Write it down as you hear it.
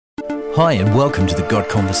Hi and welcome to the God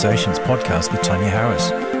Conversations podcast with Tanya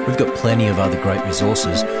Harris. We've got plenty of other great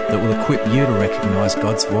resources that will equip you to recognise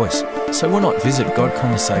God's voice. So why not visit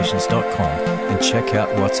godconversations.com and check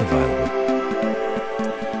out what's available.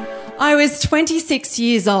 I was 26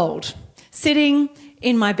 years old, sitting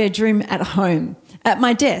in my bedroom at home, at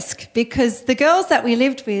my desk, because the girls that we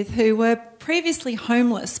lived with, who were previously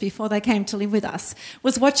homeless before they came to live with us,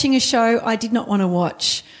 was watching a show I did not want to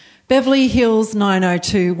watch, Beverly Hills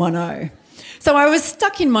 90210. So I was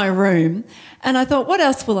stuck in my room and I thought, what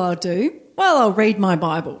else will I do? Well, I'll read my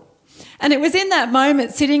Bible. And it was in that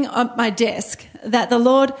moment, sitting at my desk, that the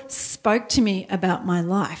Lord spoke to me about my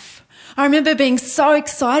life. I remember being so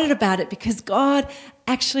excited about it because God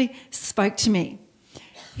actually spoke to me.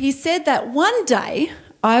 He said that one day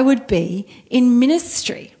I would be in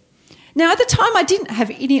ministry. Now, at the time, I didn't have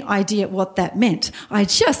any idea what that meant. I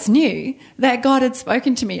just knew that God had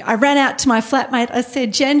spoken to me. I ran out to my flatmate. I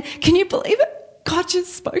said, Jen, can you believe it? God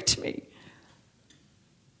just spoke to me.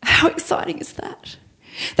 How exciting is that?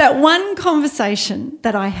 That one conversation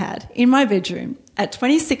that I had in my bedroom at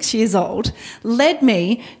 26 years old led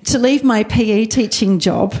me to leave my PE teaching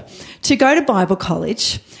job, to go to Bible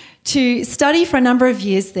college, to study for a number of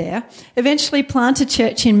years there, eventually plant a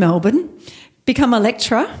church in Melbourne, become a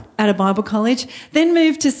lecturer at a Bible college, then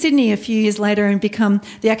moved to Sydney a few years later and become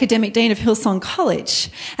the academic dean of Hillsong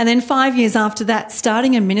College. And then 5 years after that,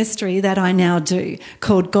 starting a ministry that I now do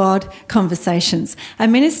called God Conversations, a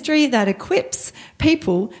ministry that equips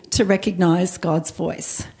people to recognise God's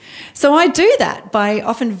voice. So I do that by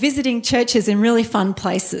often visiting churches in really fun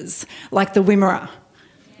places like the Wimmera,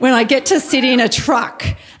 when I get to sit in a truck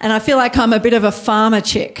and I feel like I'm a bit of a farmer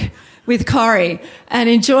chick with Corrie and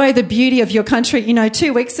enjoy the beauty of your country. You know,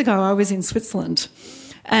 2 weeks ago I was in Switzerland,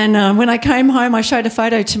 and when I came home I showed a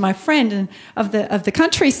photo to my friend of the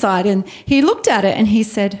countryside, and he looked at it and he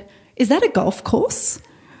said, "Is that a golf course?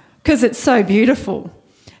 Because it's so beautiful."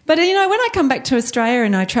 But, you know, when I come back to Australia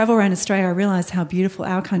and I travel around Australia, I realise how beautiful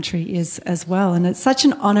our country is as well, and it's such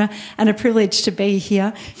an honour and a privilege to be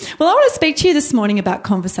here. Well, I want to speak to you this morning about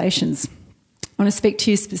conversations. I want to speak to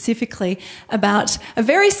you specifically about a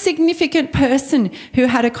very significant person who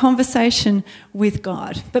had a conversation with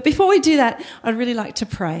God. But before we do that, I'd really like to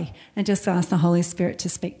pray and just ask the Holy Spirit to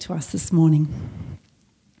speak to us this morning.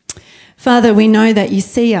 Father, we know that you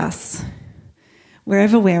see us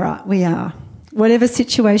wherever we are, whatever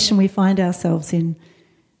situation we find ourselves in.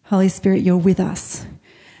 Holy Spirit, you're with us.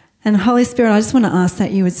 And Holy Spirit, I just want to ask that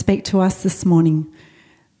you would speak to us this morning,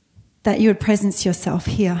 that you would presence yourself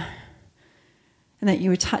here, and that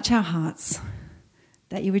you would touch our hearts,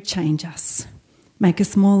 that you would change us. Make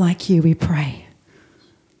us more like you, we pray.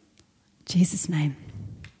 In Jesus' name,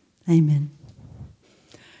 amen.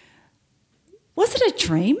 Was it a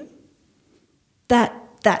dream?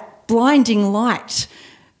 That blinding light,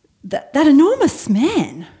 that enormous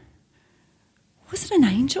man, was it an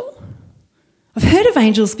angel? I've heard of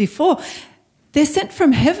angels before. They're sent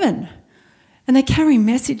from heaven and they carry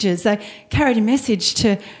messages. They carried a message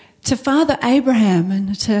to Father Abraham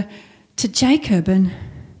and to Jacob and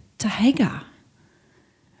to Hagar.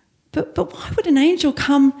 But why would an angel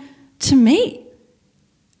come to me?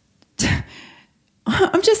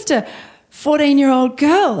 I'm just a 14-year-old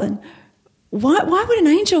girl, and why would an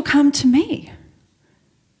angel come to me?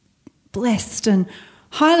 Blessed and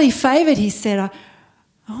highly favoured, he said. I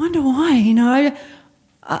wonder why. You know,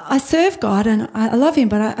 I serve God and I love him,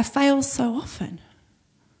 but I fail so often.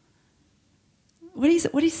 What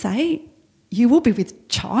do you say? You will be with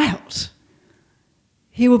child.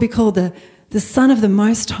 He will be called the Son of the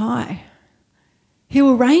Most High. He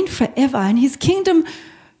will reign forever and his kingdom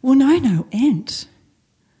will know no end.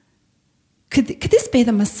 Could this be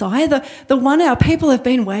the Messiah, the one our people have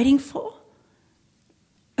been waiting for?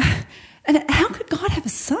 And how could God have a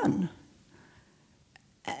son?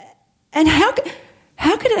 And how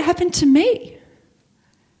could it happen to me?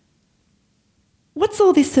 What's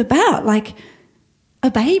all this about? Like, a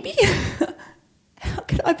baby? How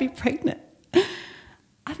could I be pregnant?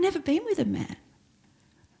 I've never been with a man.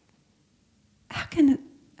 How can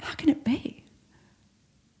it be?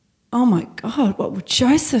 Oh my God, what would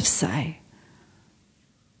Joseph say?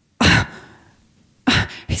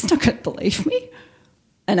 He's not going to believe me.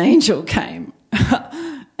 An angel came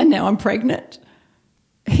and now I'm pregnant.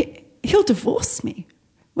 He'll divorce me.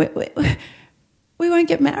 We won't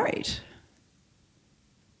get married.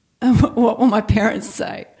 And what will my parents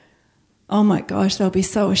say? Oh my gosh, they'll be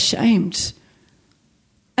so ashamed.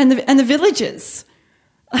 And the villagers,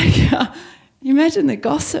 like, imagine the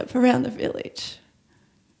gossip around the village.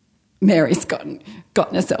 Mary's gotten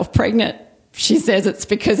herself pregnant. She says it's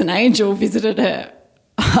because an angel visited her.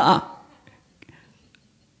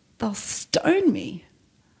 they'll stone me.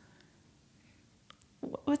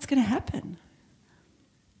 What's going to happen?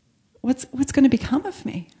 What's going to become of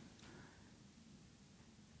me?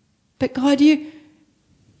 But God,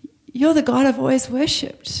 you're the God I've always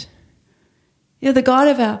worshipped. You're the God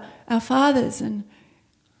of our fathers, and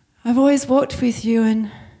I've always walked with you,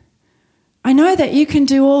 and I know that you can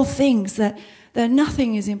do all things, that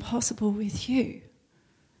nothing is impossible with you.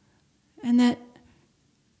 And that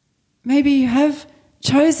maybe you have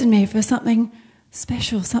chosen me for something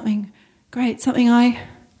special, something great, something I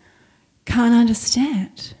can't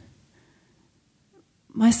understand.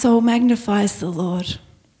 My soul magnifies the Lord.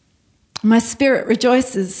 My spirit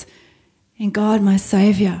rejoices in God, my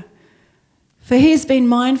Saviour, for he has been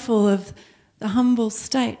mindful of the humble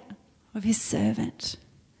state of his servant.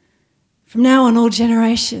 From now on, all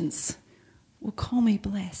generations will call me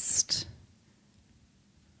blessed.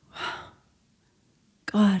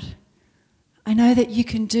 God, I know that you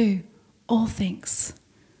can do all things,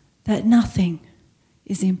 that nothing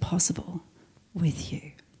is impossible with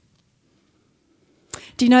you.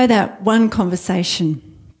 Do you know that one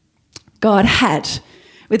conversation God had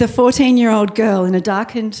with a 14-year-old girl in a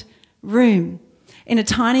darkened room in a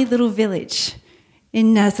tiny little village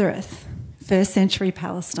in Nazareth, first century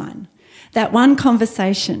Palestine? That one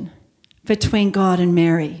conversation between God and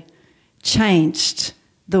Mary changed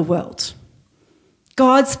the world.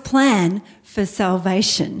 God's plan for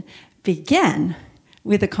salvation began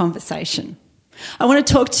with a conversation. I want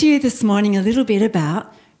to talk to you this morning a little bit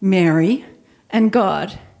about Mary and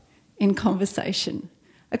God in conversation.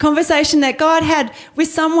 A conversation that God had with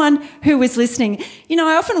someone who was listening. You know,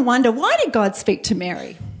 I often wonder, why did God speak to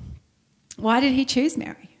Mary? Why did he choose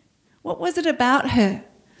Mary? What was it about her?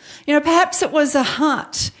 You know, perhaps it was a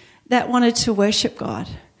heart that wanted to worship God,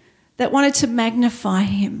 that wanted to magnify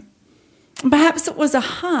him. And perhaps it was a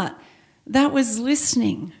heart that was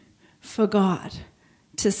listening for God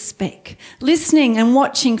to speak, listening and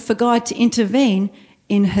watching for God to intervene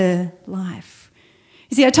in her life.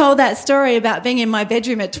 You see, I told that story about being in my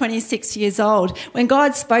bedroom at 26 years old when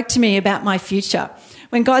God spoke to me about my future,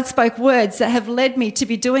 when God spoke words that have led me to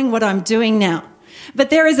be doing what I'm doing now. But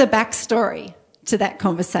there is a backstory to that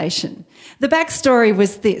conversation. The backstory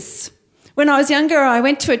was this. When I was younger, I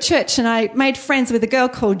went to a church and I made friends with a girl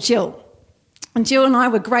called Jill. And Jill and I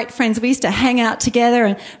were great friends. We used to hang out together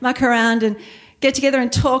and muck around and get together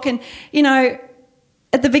and talk. And, you know,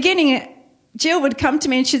 at the beginning, Jill would come to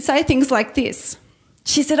me and she'd say things like this.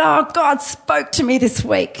 She said, "Oh, God spoke to me this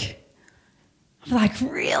week." I'm like,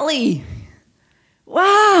 really?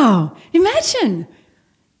 Wow. Imagine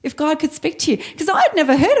if God could speak to you. Because I'd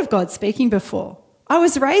never heard of God speaking before. I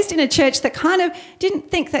was raised in a church that kind of didn't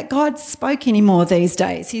think that God spoke anymore these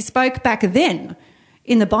days. He spoke back then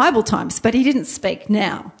in the Bible times, but he didn't speak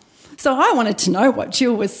now. So I wanted to know what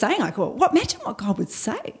Jill was saying. I thought, imagine what God would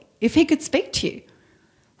say if he could speak to you.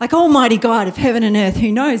 Like Almighty God of heaven and earth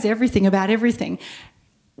who knows everything about everything.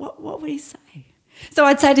 What would he say? So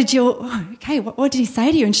I'd say to Jill, okay, what did he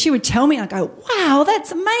say to you? And she would tell me, and I'd go, wow,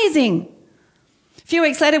 that's amazing. A few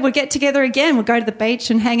weeks later, we'd get together again. We'd go to the beach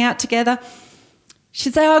and hang out together.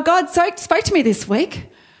 She'd say, "Oh, God spoke to me this week."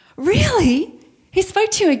 "Really? He spoke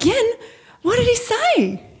to you again? What did he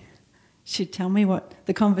say?" She'd tell me what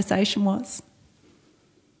the conversation was.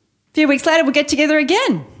 A few weeks later, we'd get together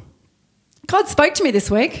again. "God spoke to me this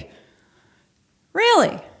week."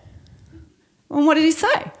 "Really? Well, what did he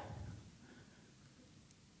say?"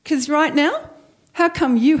 Because right now, how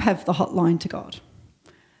come you have the hotline to God?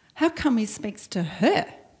 How come he speaks to her?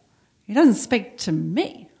 He doesn't speak to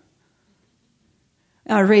me.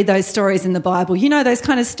 I read those stories in the Bible. You know those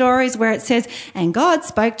kind of stories where it says, and God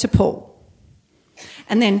spoke to Paul.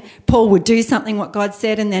 And then Paul would do something what God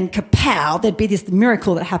said, and then kapow, there'd be this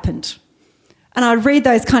miracle that happened. And I'd read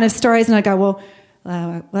those kind of stories and I'd go,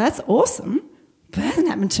 well, that's awesome, but that hasn't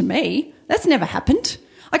happened to me. That's never happened.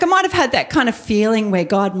 Like I might have had that kind of feeling where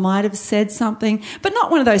God might have said something, but not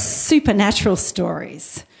one of those supernatural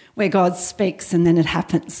stories where God speaks and then it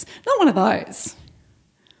happens. Not one of those.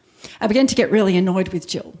 I began to get really annoyed with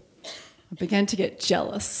Jill. I began to get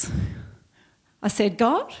jealous. I said,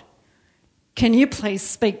 "God, can you please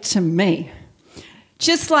speak to me?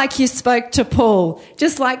 Just like you spoke to Paul,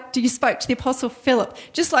 just like you spoke to the Apostle Philip,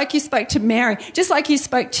 just like you spoke to Mary, just like you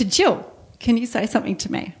spoke to Jill. Can you say something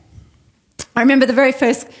to me?" I remember the very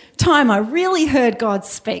first time I really heard God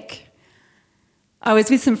speak. I was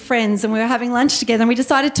with some friends and we were having lunch together and we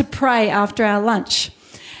decided to pray after our lunch.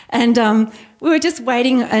 And we were just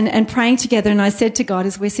waiting and praying together, and I said to God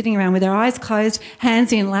as we're sitting around with our eyes closed,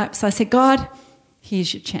 hands in laps, I said, "God,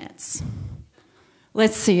 here's your chance.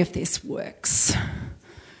 Let's see if this works."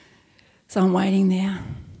 So I'm waiting there.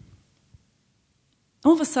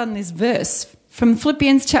 all of a sudden this verse from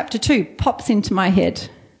Philippians chapter 2 pops into my head.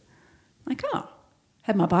 Like, oh,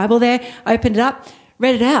 had my Bible there, opened it up,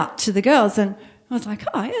 read it out to the girls, and I was like,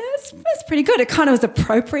 oh, yeah, that's pretty good. It kind of was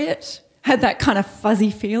appropriate, had that kind of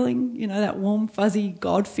fuzzy feeling, that warm, fuzzy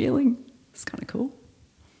God feeling. It's kind of cool.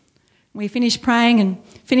 We finished praying and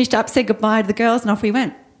finished up, said goodbye to the girls, and off we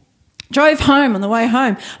went. Drove home on the way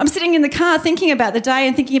home. I'm sitting in the car thinking about the day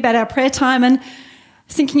and thinking about our prayer time and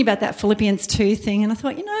thinking about that Philippians 2 thing, and I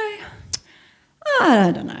thought,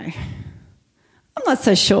 I don't know. I'm not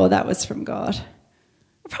so sure that was from God.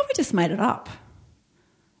 I probably just made it up.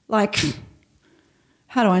 Like,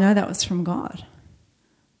 how do I know that was from God?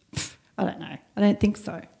 I don't know. I don't think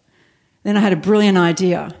so. Then I had a brilliant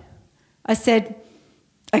idea. I said,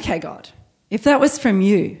 okay, God, if that was from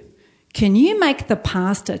you, can you make the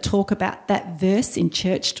pastor talk about that verse in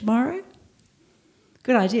church tomorrow?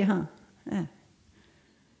 Good idea, huh? Yeah.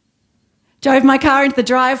 Drove my car into the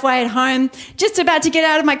driveway at home, just about to get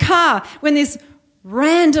out of my car when this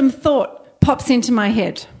random thought pops into my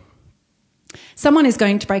head. Someone is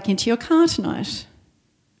going to break into your car tonight.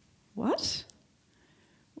 What?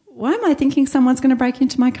 Why am I thinking someone's going to break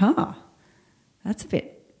into my car? That's a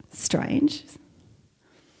bit strange.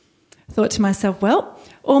 I thought to myself, well,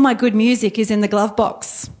 all my good music is in the glove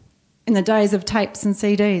box in the days of tapes and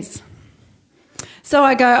CDs. So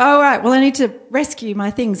I go, all right, well, I need to rescue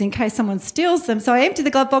my things in case someone steals them. So I empty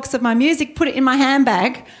the glove box of my music, put it in my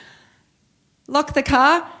handbag, lock the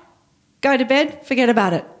car, go to bed, forget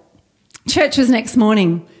about it. Church was next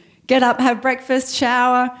morning. Get up, have breakfast,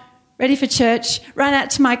 shower, ready for church, run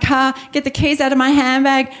out to my car, get the keys out of my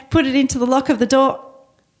handbag, put it into the lock of the door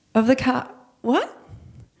of the car. What?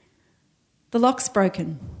 The lock's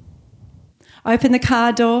broken. I open the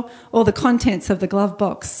car door, all the contents of the glove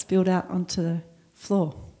box spilled out onto the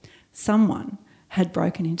floor. Someone had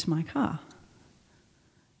broken into my car.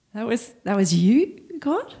 That was you,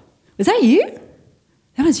 God? Was that you?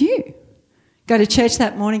 That was you. Go to church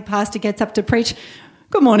that morning, pastor gets up to preach.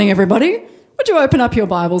 Good morning, everybody. Would you open up your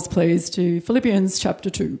Bibles, please, to Philippians chapter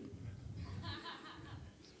 2?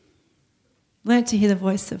 Learn to hear the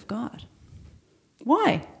voice of God.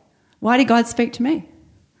 Why? Why did God speak to me?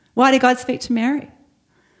 Why did God speak to Mary?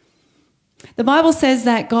 The Bible says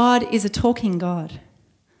that God is a talking God.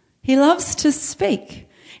 He loves to speak.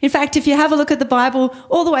 In fact, if you have a look at the Bible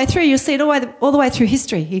all the way through, you'll see it all the way through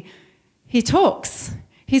history. He talks.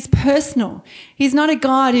 He's personal. He's not a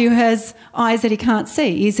God who has eyes that he can't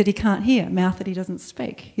see, ears that he can't hear, mouth that he doesn't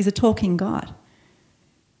speak. He's a talking God.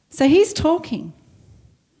 So he's talking.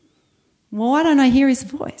 Well, why don't I hear his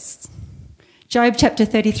voice? Job chapter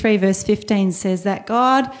 33 verse 15 says that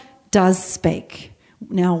God does speak.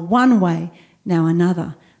 Now one way, now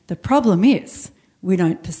another. The problem is we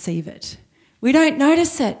don't perceive it. We don't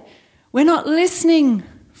notice it. We're not listening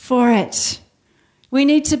for it. We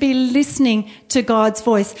need to be listening to God's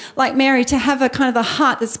voice. Like Mary, to have a kind of a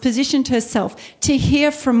heart that's positioned herself to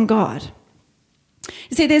hear from God.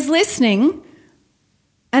 You see, there's listening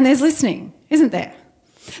and there's listening, isn't there?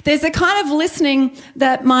 There's a kind of listening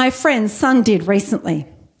that my friend's son did recently.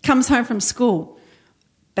 Comes home from school.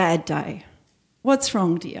 Bad day. What's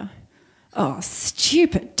wrong, dear? Oh,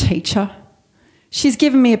 stupid teacher. She's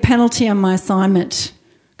given me a penalty on my assignment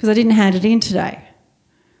because I didn't hand it in today.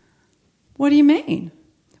 What do you mean?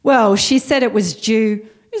 Well, she said it was due.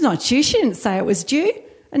 It's not due. She didn't say it was due.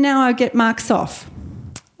 And now I get marks off.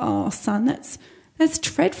 Oh, son, that's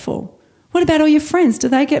dreadful. What about all your friends? Do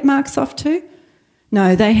they get marks off too?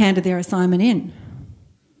 No, they handed their assignment in.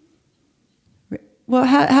 Well,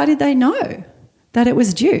 how did they know that it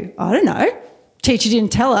was due? I don't know. Teacher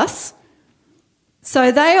didn't tell us.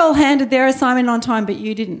 So they all handed their assignment on time, but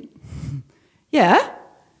you didn't. Yeah,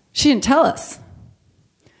 she didn't tell us.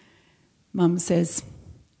 Mum says,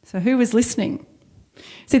 so who was listening?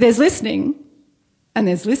 See, there's listening and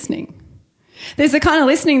there's listening. There's the kind of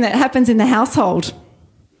listening that happens in the household.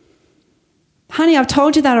 Honey, I've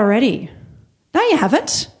told you that already. No, you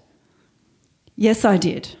haven't. Yes, I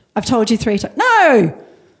did. I've told you 3 times.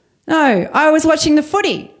 No, I was watching the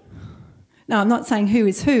footy. No, I'm not saying who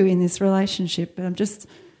is who in this relationship, but I'm just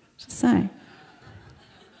saying.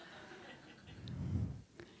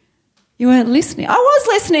 You weren't listening. I was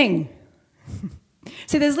listening.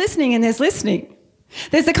 See, there's listening and there's listening.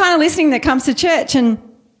 There's the kind of listening that comes to church and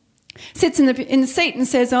sits in the seat and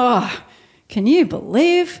says, oh, can you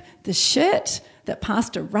believe the shirt that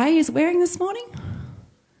Pastor Ray is wearing this morning?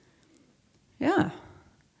 Yeah.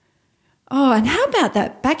 Oh, and how about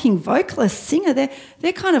that backing vocalist singer?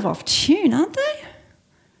 They're kind of off tune, aren't they?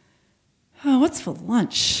 Oh, what's for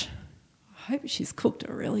lunch? I hope she's cooked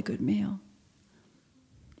a really good meal.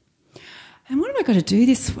 And what have I got to do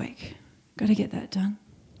this week? Got to get that done.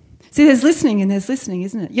 See, there's listening and there's listening,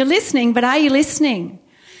 isn't it? You're listening, but are you listening?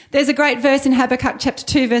 There's a great verse in Habakkuk chapter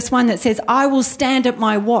 2, verse 1 that says, I will stand at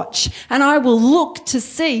my watch and I will look to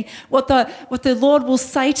see what the Lord will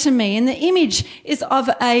say to me. And the image is of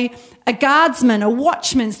a guardsman, a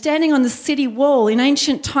watchman standing on the city wall in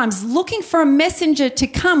ancient times, looking for a messenger to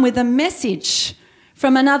come with a message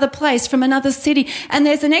from another place, from another city. And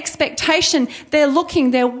there's an expectation. They're looking,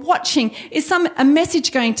 they're watching. Is a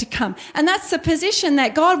message going to come? And that's the position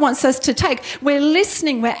that God wants us to take. We're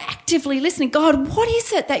listening, we're actively listening. God, what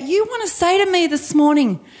is it that you want to say to me this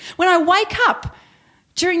morning? When I wake up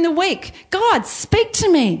during the week, God, speak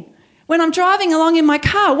to me. When I'm driving along in my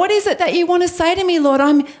car, what is it that you want to say to me, Lord?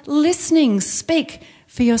 I'm listening. Speak,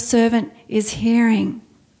 for your servant is hearing.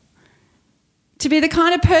 To be the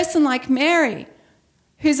kind of person like Mary,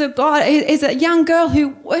 who's a young girl who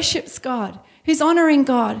worships God, who's honouring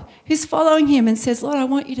God, who's following him and says, Lord, I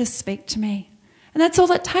want you to speak to me. And that's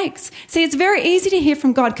all it takes. See, it's very easy to hear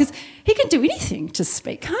from God because he can do anything to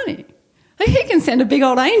speak, can't he? Like he can send a big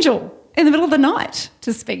old angel in the middle of the night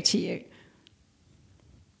to speak to you.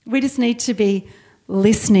 We just need to be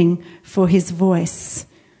listening for his voice,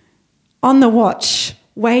 on the watch,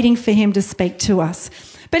 waiting for him to speak to us.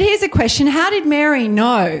 But here's a question. How did Mary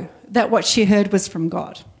know that what she heard was from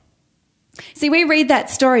God? See, we read that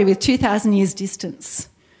story with 2,000 years distance.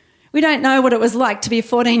 We don't know what it was like to be a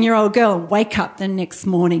 14-year-old girl and wake up the next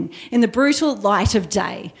morning in the brutal light of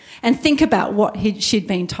day and think about what she'd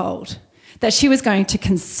been told, that she was going to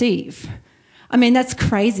conceive. I mean, that's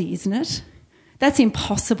crazy, isn't it? That's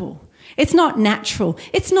impossible. It's not natural.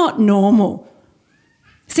 It's not normal.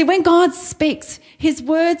 See, when God speaks, his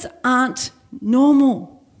words aren't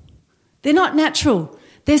normal. They're not natural.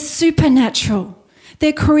 They're supernatural.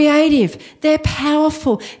 They're creative. They're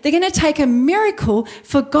powerful. They're going to take a miracle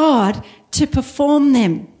for God to perform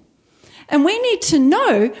them. And we need to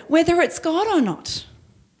know whether it's God or not.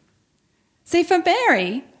 See, for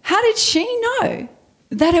Mary, how did she know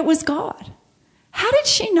that it was God? How did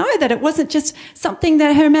she know that it wasn't just something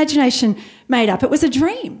that her imagination made up? It was a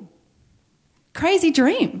dream. Crazy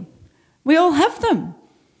dream. We all have them.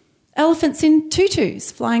 Elephants in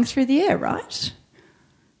tutus flying through the air, right?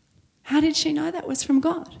 How did she know that was from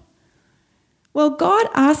God? Well, God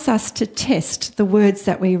asks us to test the words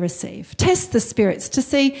that we receive, test the spirits to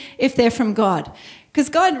see if they're from God. Because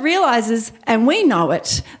God realises, and we know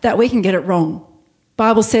it, that we can get it wrong. The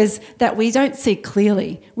Bible says that we don't see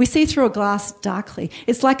clearly. We see through a glass darkly.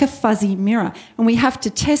 It's like a fuzzy mirror, and we have to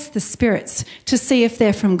test the spirits to see if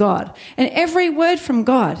they're from God. And every word from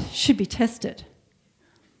God should be tested.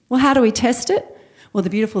 Well, how do we test it? Well, the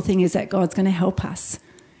beautiful thing is that God's going to help us.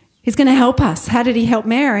 He's going to help us. How did he help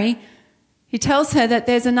Mary? He tells her that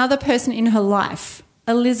there's another person in her life,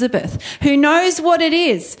 Elizabeth, who knows what it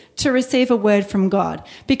is to receive a word from God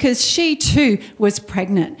because she too was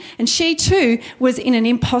pregnant and she too was in an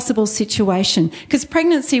impossible situation because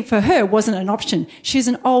pregnancy for her wasn't an option. She's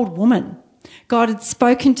an old woman. God had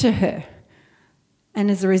spoken to her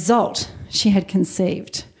and as a result, she had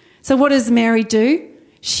conceived. So what does Mary do?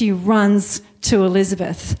 She runs to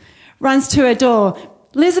Elizabeth, runs to her door.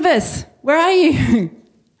 Elizabeth, where are you?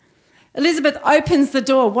 Elizabeth opens the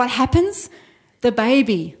door. What happens? The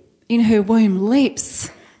baby in her womb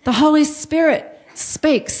leaps. The Holy Spirit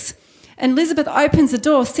speaks. And Elizabeth opens the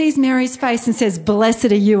door, sees Mary's face and says,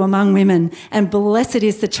 "Blessed are you among women, and blessed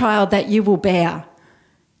is the child that you will bear."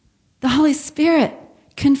 The Holy Spirit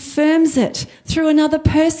confirms it through another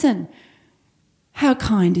person. How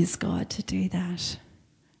kind is God to do that?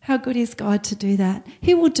 How good is God to do that?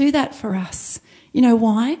 He will do that for us. You know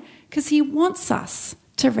why? Because he wants us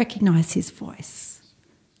to recognise his voice.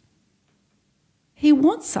 He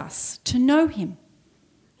wants us to know him.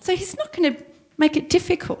 So he's not going to make it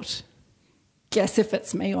difficult. Guess if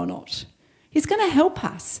it's me or not. He's going to help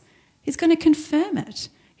us. He's going to confirm it.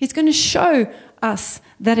 He's going to show us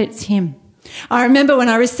that it's him. I remember when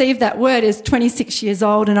I received that word as 26 years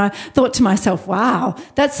old and I thought to myself, wow,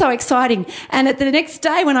 that's so exciting. And at the next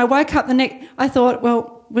day when I woke up I thought,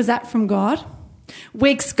 well, was that from God?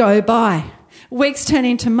 Weeks go by. Weeks turn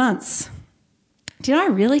into months. Did I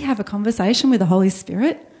really have a conversation with the Holy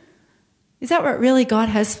Spirit? Is that what really God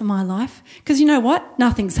has for my life? Because you know what?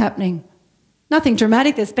 Nothing's happening. Nothing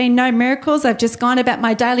dramatic. There's been no miracles. I've just gone about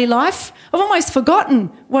my daily life. I've almost forgotten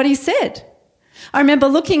what he said. I remember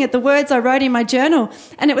looking at the words I wrote in my journal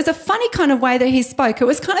and it was a funny kind of way that he spoke. It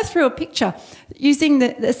was kind of through a picture using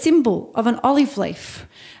the symbol of an olive leaf.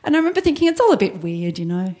 And I remember thinking it's all a bit weird, you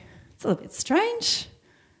know. It's a little bit strange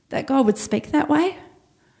that God would speak that way.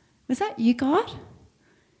 Was that you, God?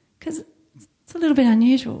 Because it's a little bit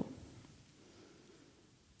unusual.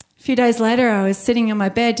 A few days later, I was sitting on my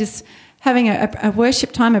bed just having a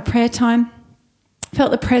worship time, a prayer time.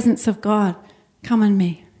 Felt the presence of God come on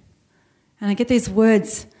me. And I get these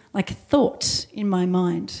words like thought in my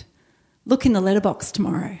mind. Look in the letterbox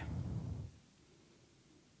tomorrow.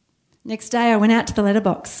 Next day I went out to the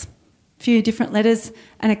letterbox. A few different letters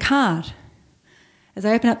and a card. As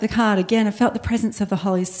I opened up the card again, I felt the presence of the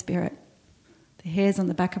Holy Spirit. The hairs on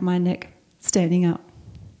the back of my neck standing up.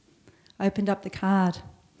 I opened up the card.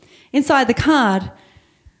 Inside the card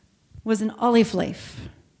was an olive leaf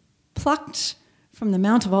plucked from the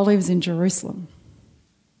Mount of Olives in Jerusalem.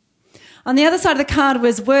 On the other side of the card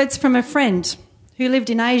was words from a friend who lived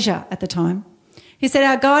in Asia at the time. He said,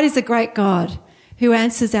 "Our God is a great God who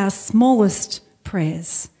answers our smallest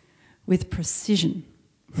prayers with precision.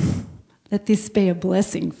 Let this be a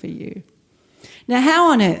blessing for you." Now, how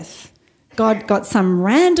on earth God got some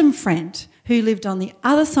random friend who lived on the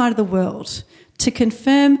other side of the world to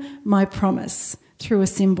confirm my promise through a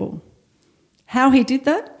symbol? How he did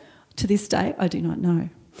that? To this day, I do not know.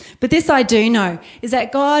 But this I do know, is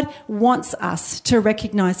that God wants us to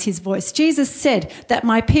recognise his voice. Jesus said that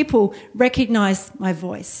my people recognise my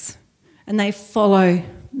voice and they follow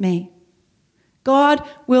me. God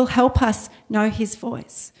will help us know his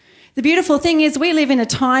voice. The beautiful thing is we live in a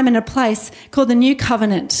time and a place called the New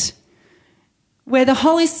Covenant, where the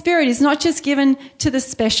Holy Spirit is not just given to the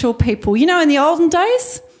special people. You know, in the olden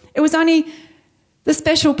days, it was only the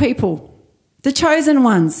special people, the chosen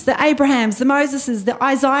ones, the Abrahams, the Moseses, the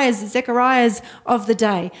Isaiahs, the Zechariahs of the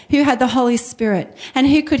day, who had the Holy Spirit and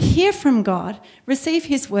who could hear from God, receive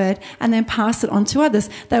his word, and then pass it on to others.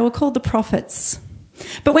 They were called the prophets.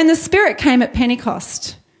 But when the Spirit came at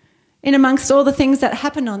Pentecost, in amongst all the things that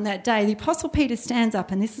happened on that day, the Apostle Peter stands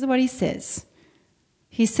up and this is what he says.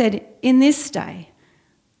 He said, in this day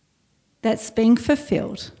that's being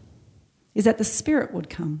fulfilled is that the Spirit would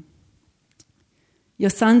come. Your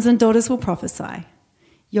sons and daughters will prophesy.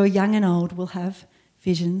 Your young and old will have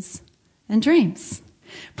visions and dreams.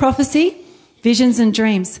 Prophecy, visions and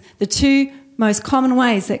dreams, the two most common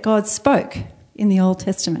ways that God spoke in the Old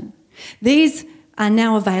Testament. These are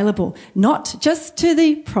now available not just to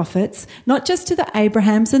the prophets, not just to the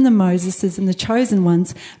Abrahams and the Moseses and the chosen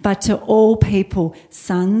ones, but to all people,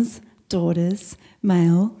 sons, daughters,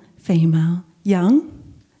 male, female, young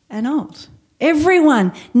and old.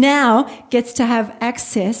 Everyone now gets to have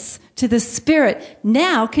access to the Spirit,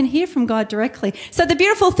 now can hear from God directly. So the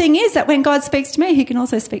beautiful thing is that when God speaks to me, he can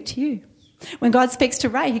also speak to you. When God speaks to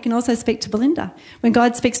Ray, he can also speak to Belinda. When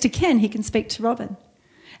God speaks to Ken, he can speak to Robin.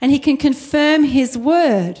 And he can confirm his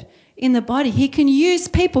word in the body. He can use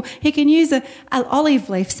people. He can use an olive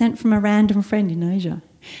leaf sent from a random friend in Asia.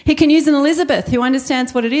 He can use an Elizabeth who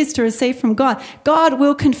understands what it is to receive from God. God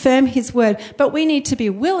will confirm his word, but we need to be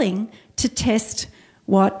willing to test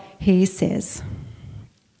what he says.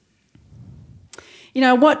 You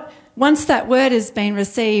know, once that word has been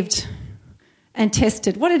received and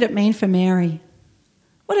tested, what did it mean for Mary?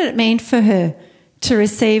 What did it mean for her to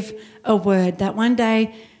receive a word that one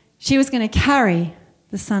day she was going to carry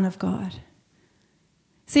the Son of God?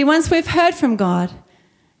 See, once we've heard from God,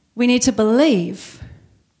 we need to believe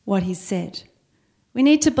what he said. We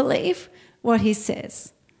need to believe what he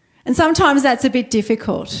says. And sometimes that's a bit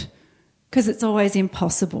difficult because it's always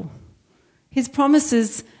impossible. His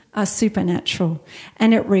promises are supernatural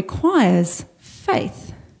and it requires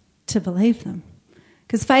faith to believe them.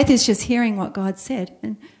 Because faith is just hearing what God said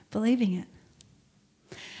and believing it.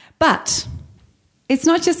 But it's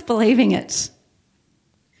not just believing it.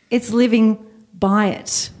 It's living by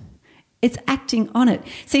it. It's acting on it.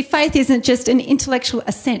 See, faith isn't just an intellectual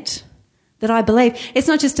assent that I believe. It's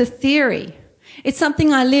not just a theory. It's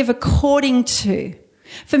something I live according to.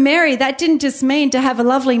 For Mary, that didn't just mean to have a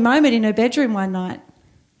lovely moment in her bedroom one night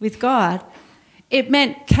with God. It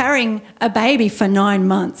meant carrying a baby for 9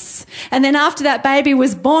 months. And then after that baby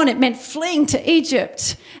was born, it meant fleeing to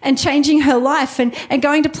Egypt and changing her life and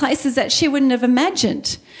going to places that she wouldn't have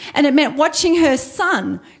imagined. And it meant watching her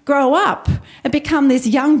son grow up and become this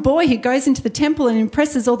young boy who goes into the temple and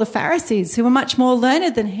impresses all the Pharisees who were much more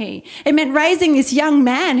learned than he. It meant raising this young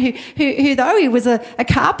man who though he was a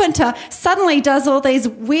carpenter, suddenly does all these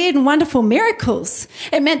weird and wonderful miracles.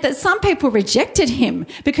 It meant that some people rejected him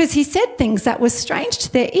because he said things that were strange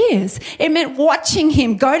to their ears. It meant watching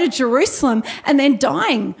him go to Jerusalem and then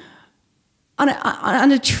dying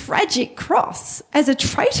on a tragic cross as a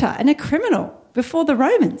traitor and a criminal before the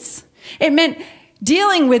Romans. It meant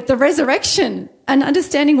dealing with the resurrection and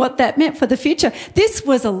understanding what that meant for the future. This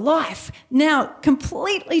was a life now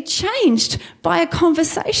completely changed by a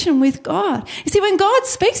conversation with God. You see, when God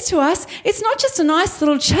speaks to us, it's not just a nice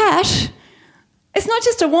little chat It's not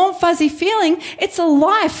just a warm, fuzzy feeling. It's a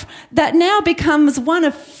life that now becomes one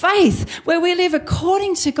of faith, where we live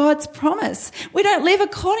according to God's promise. We don't live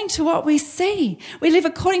according to what we see. We live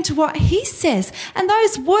according to what He says. And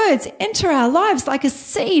those words enter our lives like a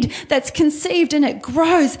seed that's conceived, and it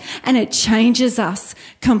grows and it changes us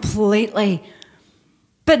completely.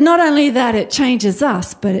 But not only that, it changes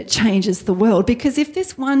us, but it changes the world. Because if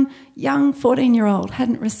this one young 14-year-old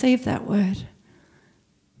hadn't received that word,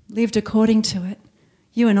 lived according to it,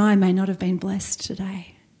 you and I may not have been blessed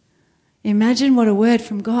today. Imagine what a word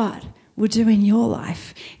from God will do in your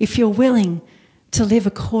life if you're willing to live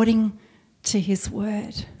according to His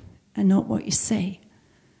word and not what you see.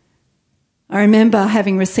 I remember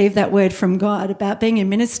having received that word from God about being in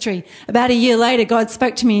ministry. About a year later, God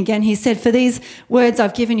spoke to me again. He said, for these words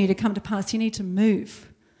I've given you to come to pass, you need to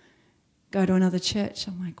move. Go to another church.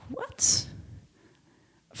 I'm like, what?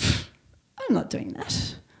 I'm not doing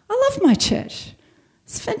that. I love my church.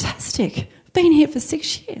 It's fantastic. I've been here for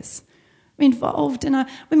 6 years. I'm involved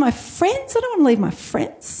with my friends. I don't want to leave my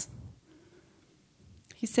friends.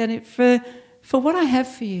 He said, for what I have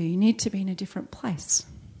for you, you need to be in a different place.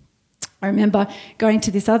 I remember going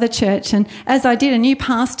to this other church, and as I did, a new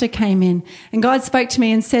pastor came in, and God spoke to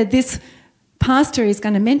me and said, this pastor is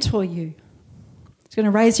going to mentor you. He's going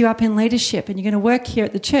to raise you up in leadership, and you're going to work here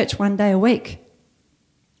at the church 1 day a week.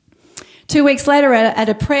 2 weeks later, at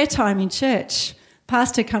a prayer time in church,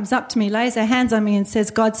 pastor comes up to me, lays her hands on me and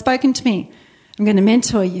says, God's spoken to me. I'm going to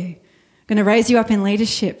mentor you. I'm going to raise you up in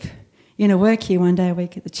leadership. You're going to work here 1 day a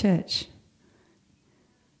week at the church.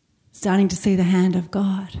 Starting to see the hand of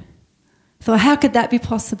God. I thought, how could that be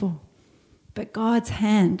possible? But God's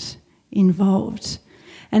hand involved.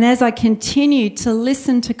 And as I continued to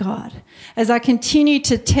listen to God, as I continued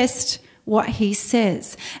to test what He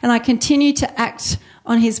says, and I continued to act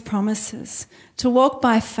on His promises, to walk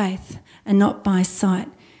by faith and not by sight,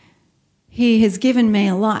 He has given me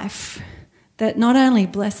a life that not only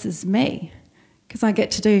blesses me, because I get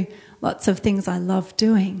to do lots of things I love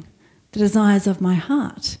doing, the desires of my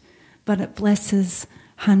heart, but it blesses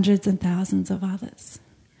hundreds and thousands of others.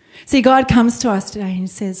 See, God comes to us today and He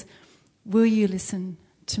says, will you listen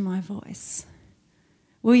to my voice?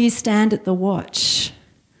 Will you stand at the watch,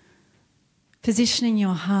 positioning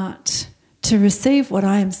your heart to receive what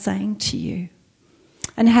I am saying to you?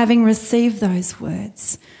 And having received those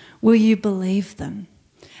words, will you believe them?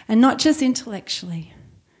 And not just intellectually,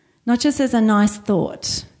 not just as a nice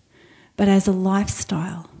thought, but as a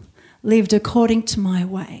lifestyle lived according to my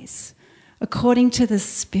ways, according to the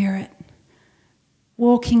Spirit,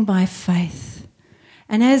 walking by faith.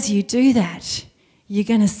 And as you do that, you're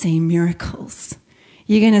going to see miracles.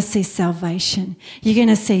 You're going to see salvation. You're going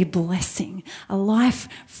to see blessing, a life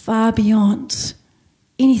far beyond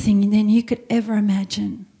anything than you could ever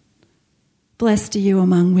imagine. Blessed are you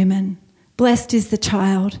among women. Blessed is the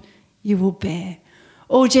child you will bear.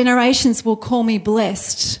 All generations will call me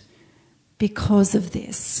blessed because of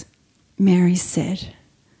this, Mary said.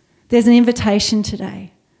 There's an invitation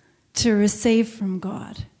today to receive from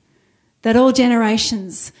God, that all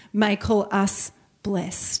generations may call us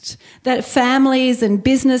blessed, that families and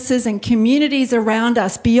businesses and communities around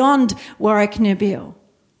us beyond Warwick Nabil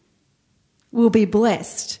will be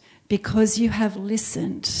blessed because you have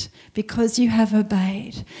listened, because you have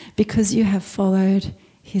obeyed, because you have followed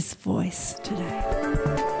His voice today.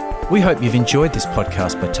 We hope you've enjoyed this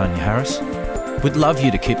podcast by Tanya Harris. We'd love you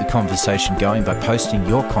to keep the conversation going by posting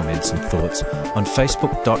your comments and thoughts on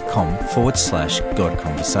facebook.com/God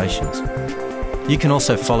Conversations. You can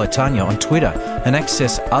also follow Tanya on Twitter and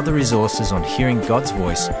access other resources on hearing God's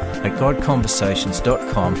voice at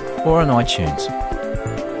godconversations.com or on iTunes.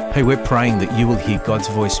 Hey, we're praying that you will hear God's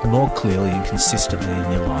voice more clearly and consistently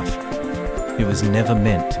in your life. It was never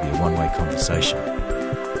meant to be a one-way conversation.